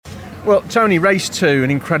Well, Tony, race 2, an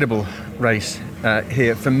incredible race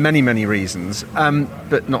here for many, many reasons.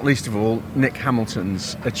 But not least of all, Nick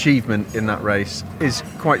Hamilton's achievement in that race is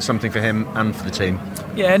quite something for him and for the team.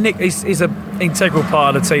 Yeah, Nick is an integral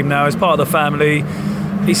part of the team now. He's part of the family.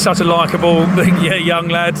 He's such a likeable young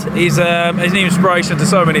lad. He's an inspiration to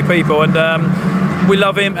so many people, and we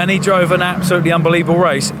love him, and he drove an absolutely unbelievable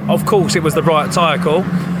race. Of course, it was the right tyre call,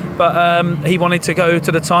 but he wanted to go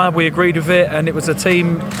to the tyre. We agreed with it, and it was a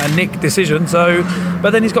team and Nick decision.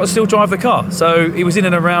 But then he's got to still drive the car. So he was in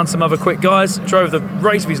and around some other quick guys, drove the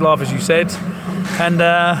race of his life, as you said, and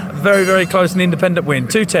very, very close and independent win,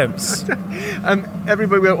 2 tenths.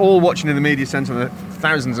 Everybody, we're all watching in the media centre, the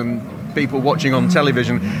thousands and people watching on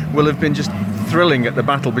television will have been just thrilling at the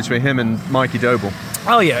battle between him and Mikey Doble.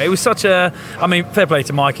 Oh yeah, it was such a... I mean, fair play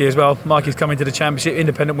to Mikey as well. Mikey's coming to the championship.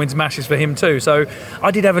 Independent wins matches for him too. So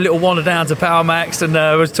I did have a little wander down to Power Max and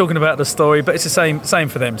was talking about the story, but it's the same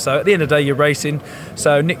for them. So at the end of the day, you're racing.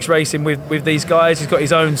 So Nick's racing with these guys. He's got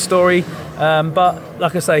his own story. But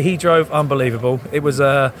like I say, he drove unbelievable. It was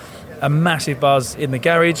a massive buzz in the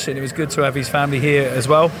garage, and it was good to have his family here as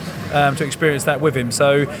well to experience that with him.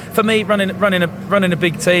 So for me, running a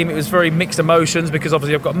big team, it was very mixed emotions, because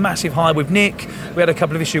obviously I've got a massive high with Nick. We had a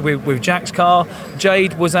couple of issues with Jack's car.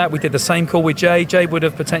 Jade was out. We did the same call with Jade. Jade would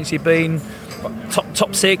have potentially been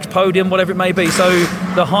top 6, podium, whatever it may be. So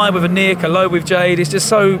the high with a Nick, a low with Jade, it's just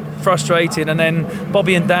so frustrating. And then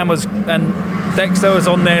Bobby and Dan and Dexter was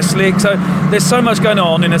on there, slick. So there's so much going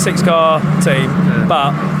on in a 6-car team. Yeah.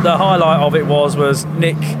 But the highlight of it was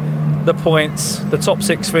Nick, the points, the top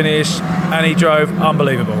 6 finish, and he drove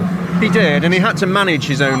unbelievable. He did, and he had to manage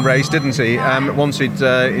his own race, didn't he? Once he'd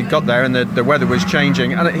got there and the weather was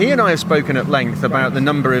changing. And he and I have spoken at length about the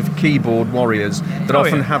number of keyboard warriors that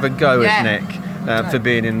often have a go at Nick. For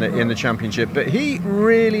being in the championship, but he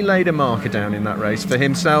really laid a marker down in that race for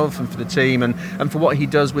himself and for the team and for what he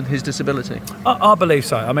does with his disability. I believe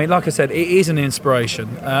so. I mean, like I said, it is an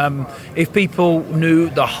inspiration. If people knew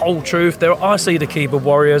the whole truth, I see the keyboard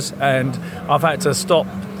warriors, and I've had to stop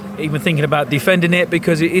even thinking about defending it,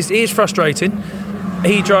 because it is frustrating.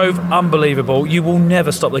 He drove unbelievable. You will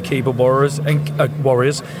never stop the keyboard warriors.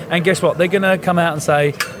 And guess what? They're going to come out and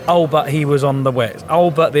say, "Oh, but he was on the wet. Oh,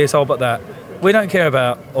 but this. Oh, but that." We don't care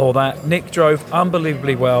about all that. Nick drove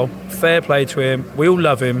unbelievably well. Fair play to him. We all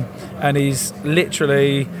love him. And he's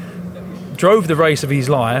literally drove the race of his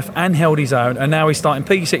life and held his own. And now he's starting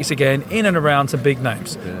P6 again, in and around some big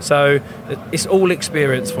names. Yeah. So it's all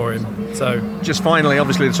experience for him. So just finally,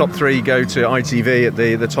 obviously the top 3 go to ITV at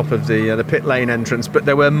the top of the pit lane entrance. But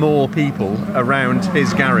there were more people around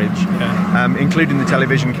his garage, including the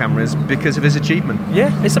television cameras, because of his achievement.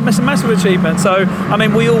 Yeah, it's a massive achievement. So, I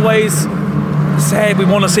mean, we always said we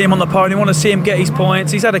want to see him on the podium, we want to see him get his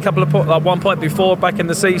points. He's had a couple of like 1 point before back in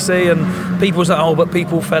the CC, and people say, "Oh, but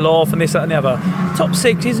people fell off," and this, that, and the other. Top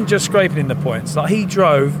 6 isn't just scraping in the points. Like, he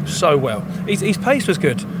drove so well. His pace was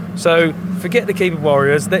good. So forget the keyboard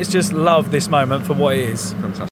warriors. Let's just love this moment for what it is. Fantastic.